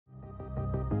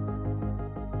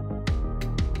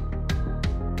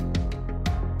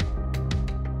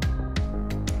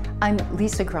I'm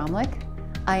Lisa Graumlich.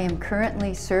 I am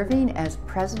currently serving as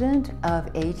president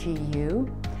of AGU.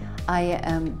 I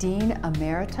am Dean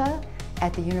Emerita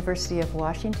at the University of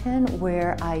Washington,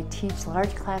 where I teach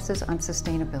large classes on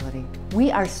sustainability.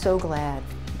 We are so glad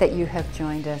that you have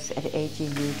joined us at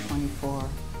AGU24.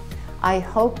 I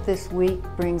hope this week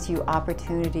brings you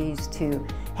opportunities to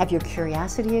have your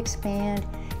curiosity expand,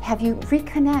 have you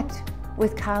reconnect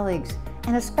with colleagues,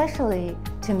 and especially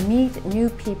to meet new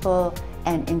people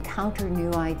and encounter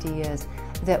new ideas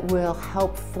that will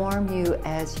help form you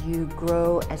as you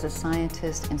grow as a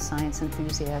scientist and science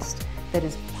enthusiast that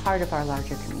is part of our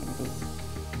larger community.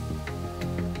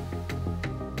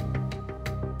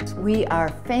 We are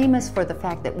famous for the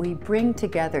fact that we bring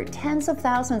together tens of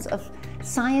thousands of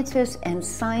scientists and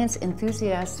science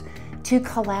enthusiasts to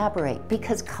collaborate,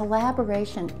 because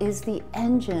collaboration is the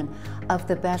engine of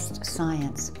the best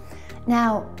science.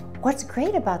 Now, what's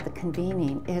great about the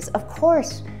convening is, of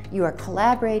course, you are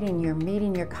collaborating, you're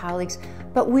meeting your colleagues,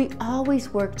 but we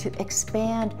always work to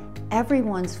expand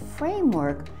everyone's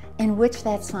framework in which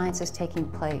that science is taking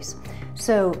place.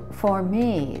 So for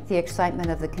me, the excitement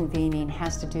of the convening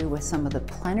has to do with some of the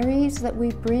plenaries that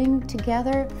we bring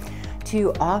together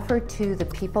to offer to the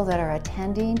people that are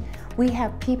attending. We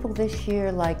have people this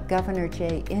year like Governor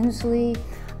Jay Inslee,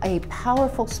 a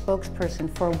powerful spokesperson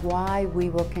for why we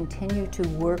will continue to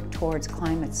work towards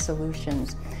climate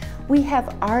solutions. We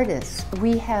have artists,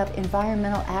 we have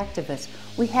environmental activists,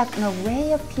 we have an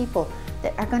array of people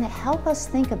that are going to help us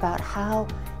think about how,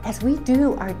 as we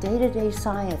do our day-to-day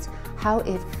science, how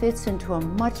it fits into a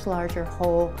much larger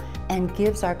whole and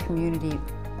gives our community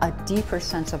a deeper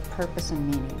sense of purpose and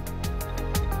meaning.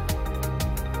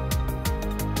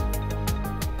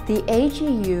 The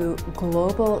AGU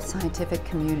global scientific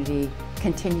community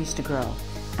continues to grow.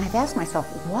 And I've asked myself,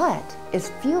 what is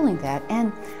fueling that?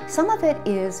 And some of it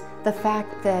is the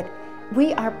fact that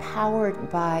we are powered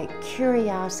by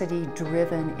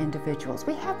curiosity-driven individuals.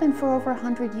 We have been for over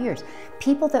 100 years.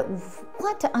 People that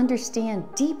want to understand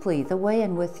deeply the way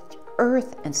in which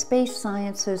Earth and space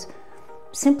sciences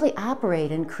simply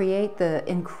operate and create the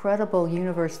incredible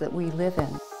universe that we live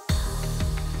in.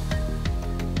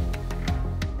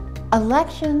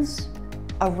 Elections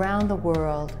around the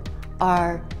world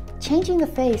are changing the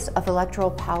face of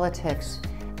electoral politics,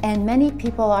 and many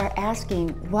people are asking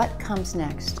what comes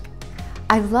next.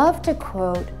 I love to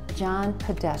quote John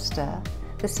Podesta,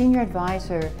 the senior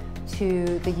advisor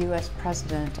to the US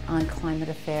President on Climate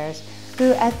Affairs,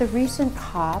 who at the recent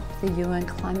COP, the UN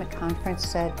Climate Conference,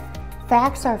 said,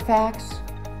 "Facts are facts,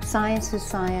 science is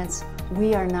science,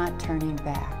 we are not turning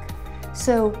back."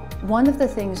 So one of the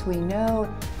things we know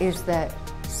is that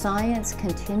science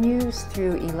continues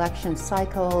through election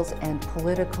cycles and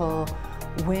political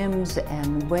whims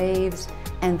and waves,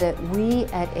 and that we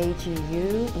at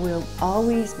AGU will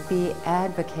always be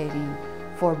advocating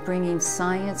for bringing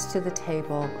science to the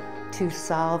table to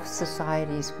solve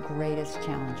society's greatest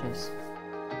challenges.